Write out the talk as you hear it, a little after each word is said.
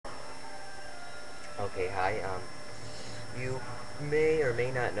Okay, hi. You may or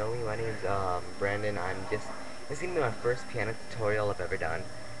may not know me. My name's Brandon. This is gonna be my first piano tutorial I've ever done.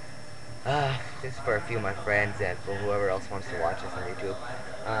 This is for a few of my friends and for whoever else wants to watch this on YouTube.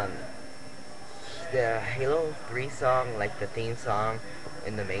 Um, the Halo 3 song, like the theme song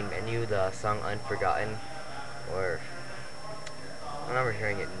in the main menu, the song Unforgotten, or I remember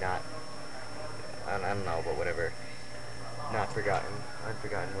hearing it not, I don't know, but whatever. Not forgotten,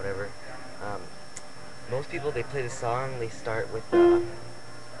 unforgotten, whatever. Um, Most people, they play the song, they start with um,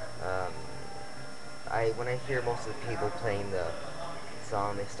 when I hear most of the people playing the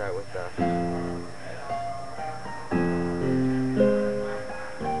song, they start with or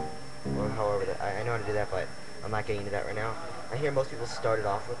however that, I know how to do that, but I'm not getting into that right now. I hear most people started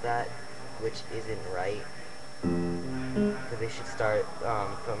off with that, which isn't right, because they should start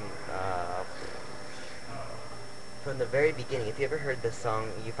from the very beginning. If you ever heard this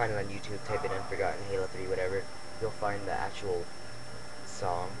song, you find it on YouTube, type in Unforgotten, Halo 3, whatever, you'll find the actual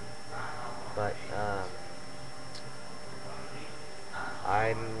song. But,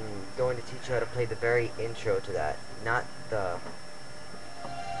 I'm going to teach you how to play the very intro to that, not the...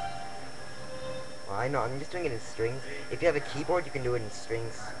 Well, I know, I'm just doing it in strings. If you have a keyboard, you can do it in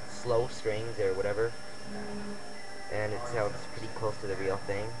strings, slow strings or whatever, and it sounds pretty close to the real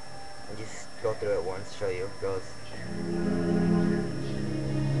thing. And just go through it once, show you. It goes...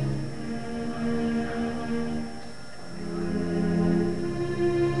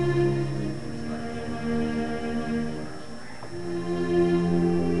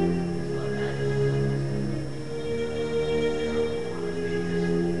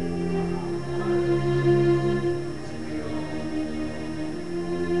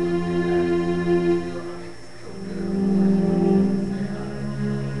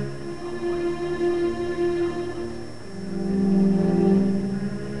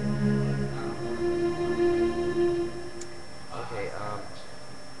 Okay,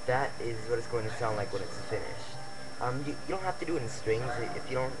 that is what it's going to sound like when it's finished. You don't have to do it in strings. If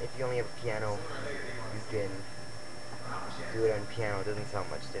you only have a piano, you can do it on piano. It doesn't sound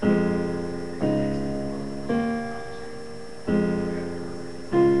much different.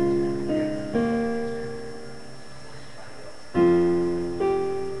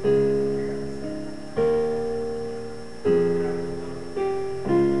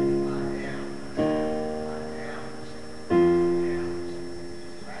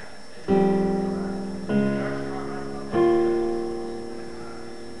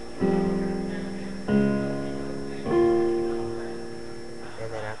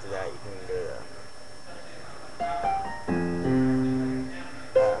 And then after that, you can do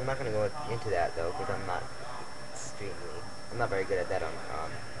I'm not gonna go into that though, because I'm not very good at that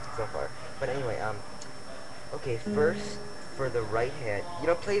so far. But anyway, okay, first for the right hand, you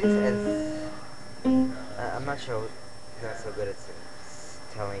know, play this as I'm not sure, not so good at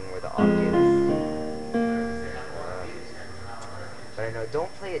telling where the octaves. But I know,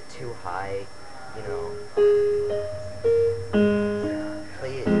 don't play it too high. You know,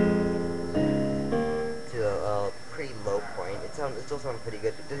 play it to a pretty low point. It still sounds pretty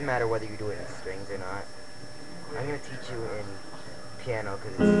good. It doesn't matter whether you do it in strings or not. I'm gonna teach you in piano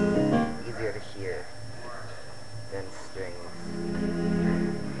because it's easier to hear than strings.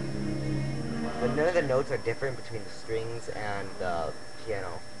 But none of the notes are different between the strings and the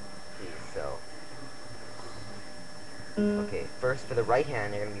piano piece, so. Okay, first for the right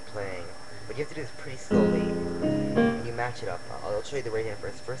hand you're going to be playing, but you have to do this pretty slowly, and you match it up. I'll show you the right hand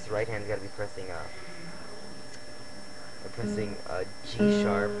first. First, the right hand's got to be pressing G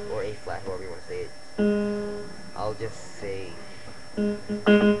sharp or A flat, however you want to say it. I'll just say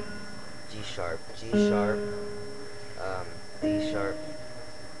G sharp, D sharp,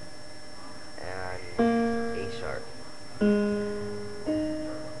 and A sharp.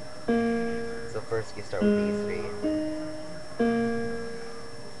 So first you start with these three,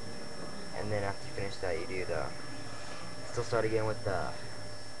 and then after you finish that you do still start again with the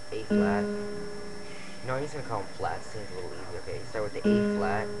A flat. No, I'm just gonna call them flats, seems a little easier. Okay, you start with the A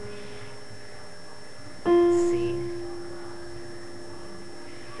flat, C,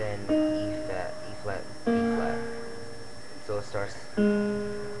 then E flat, B flat. So it starts, the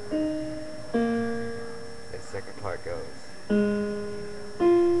second part goes.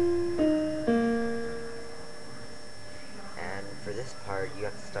 And for this part, you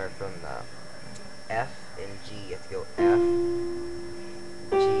have to start from the F and G. You have to go F,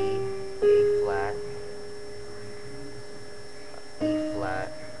 G, A flat, E flat,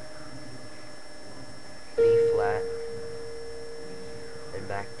 B flat, then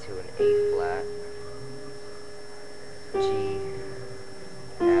back to an A flat, G,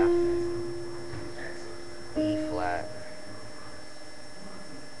 F,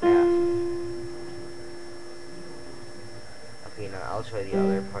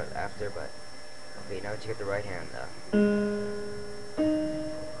 after, but okay, now that you get the right hand,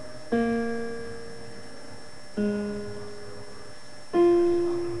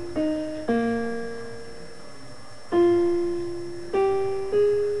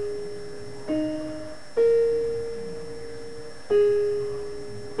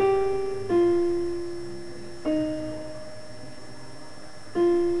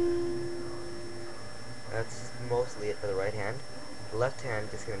 that's mostly it for the right hand. The left hand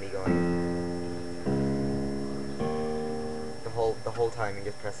just gonna be going the whole time. You're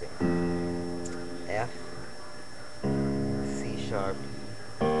just pressing F, C sharp,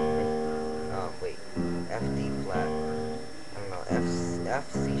 wait, F D flat. I don't know, F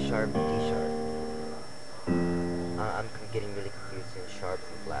C sharp D sharp. I'm getting really confused in sharps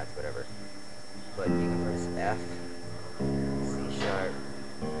and flats, whatever. But you can press F, C sharp,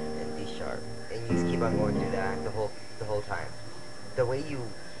 and D sharp, and you just keep on going through that the whole time. The way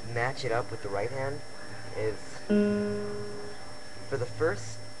you match it up with the right hand is for the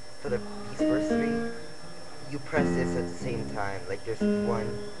first for the these first three, you press this at the same time. Like there's 1,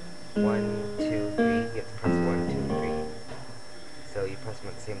 2, 3. You have to press 1, 2, 3. So you press them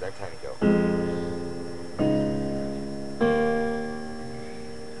at the same time you go.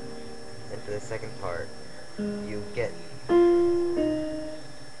 And for the second part, you go,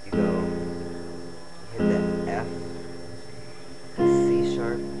 you hit the F, C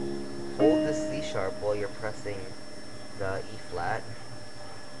sharp, hold the C sharp while you're pressing the E flat,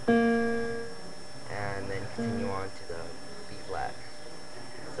 and then continue on to the B flat.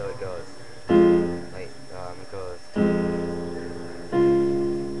 So it goes, it goes.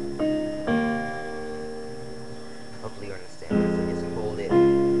 Hopefully you understand that. So just hold it.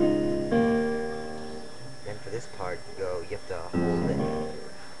 Then for this part, you have to hold it.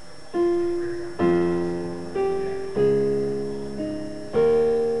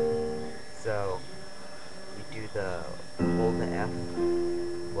 So you do hold the F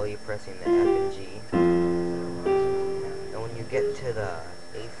while you're pressing the F and G. And when you get to the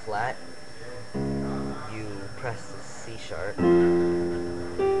A flat, you press the C sharp.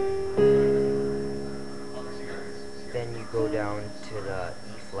 Then you go down to the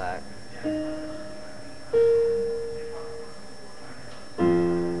E flat.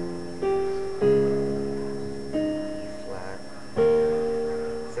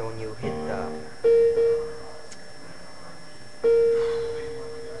 So when you hit the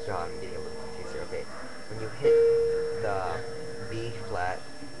God, I'm getting a little confused here. Okay, when you hit the B flat,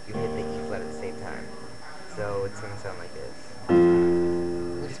 you hit the E flat at the same time. So it's gonna sound like this.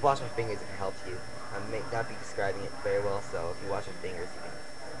 You just watch my fingers if it helps you. I may not be describing it very well, so if you watch my fingers, you can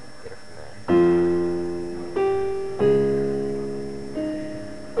get it from there.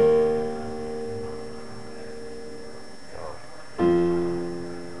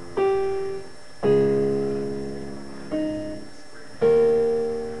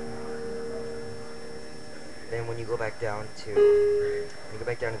 Then when you go back down to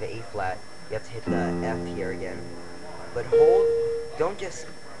the A flat, you have to hit the F here again. But hold, don't just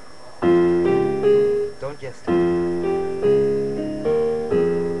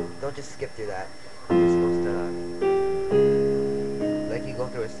skip through that. You're supposed to, like, you go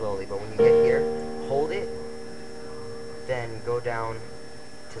through it slowly, but when you get here, hold it, then go down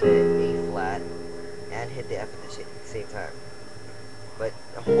to the A flat and hit the F at the same time. But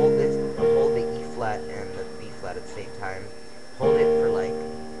hold the E flat and the B flat at the same time. Hold it for like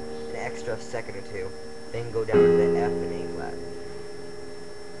an extra second or two. Then go down to the F and A flat.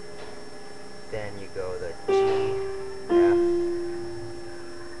 Then you go the G, F.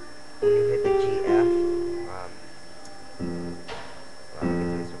 When you hit the G, F,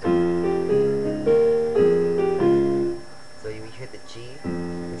 so you hit the G.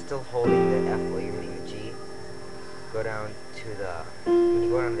 You're still holding the F while you're hitting the G. Go down to when you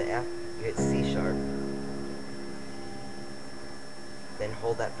go down to the F, you hit C sharp. Then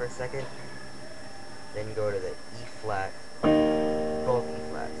hold that for a second. Then go to the E flat, both E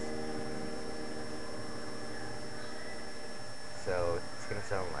flats. So it's gonna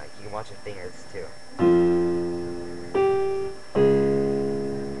sound like, you can watch your fingers too.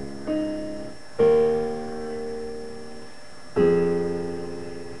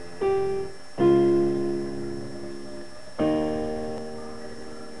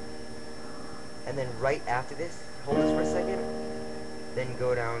 And then right after this, hold this for a second, then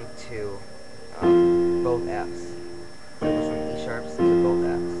go down to both Fs. So it goes from E sharps to both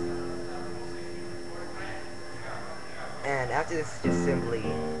Fs. And after this, it's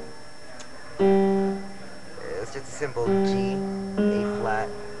just a simple G, A flat,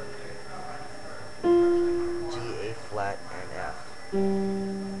 G, A flat, and F. Sorry,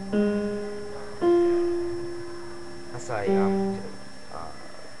 G,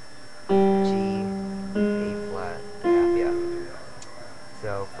 A flat, F, yeah. So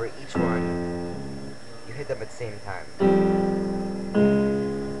for each one, you hit them at the same time.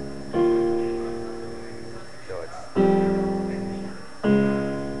 So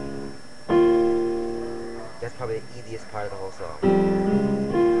that's probably the easiest part of the whole song.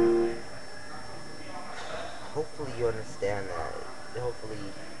 Hopefully you understand that. Hopefully,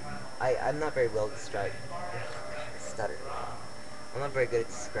 I'm not very well described. Stutter. I'm not very good at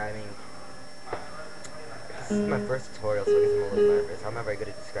describing. This is my first tutorial, so I guess I'm a little nervous. I'm not very good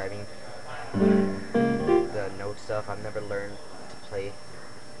at describing the note stuff. I've never learned to play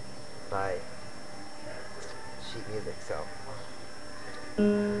by sheet music, so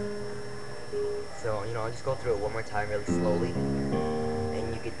you know, I'll just go through it one more time really slowly,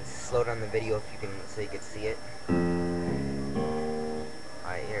 and you can slow down the video if you can, so you can see it.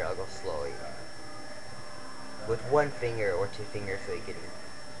 Alright, here, I'll go slowly. With one finger or two fingers, so you can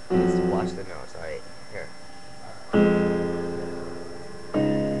just watch the notes. Alright, here.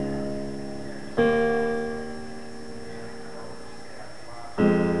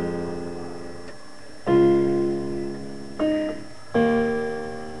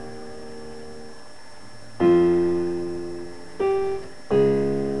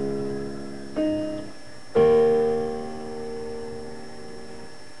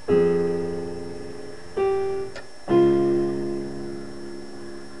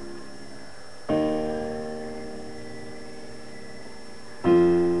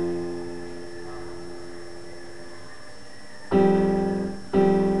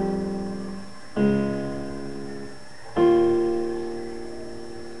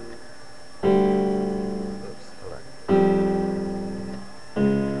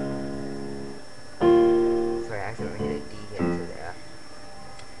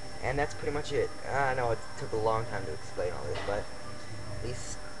 And that's pretty much it. I know it took a long time to explain all this, but at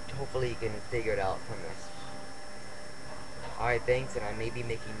least hopefully you can figure it out from this. Alright, thanks, and I may be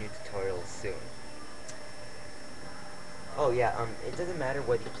making new tutorials soon. Oh yeah, it doesn't matter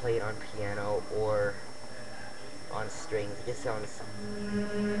whether you play it on piano or on strings. It just sounds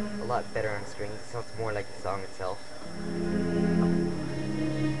a lot better on strings. It sounds more like the song itself.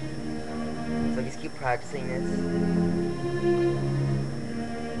 So just keep practicing this,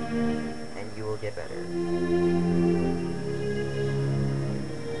 and you will get better.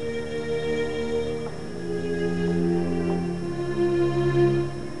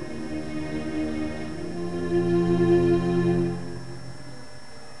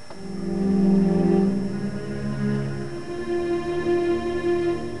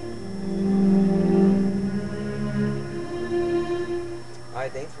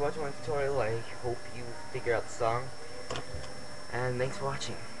 Alright, thanks for watching my tutorial. I hope you figure out the song. And thanks for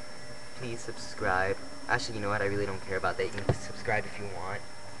watching. Please subscribe. Actually, you know what? I really don't care about that. You can subscribe if you want.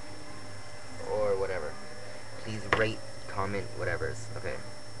 Or whatever. Please rate, comment, whatever's. Okay.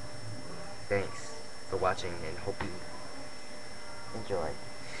 Thanks for watching, and hope you enjoy.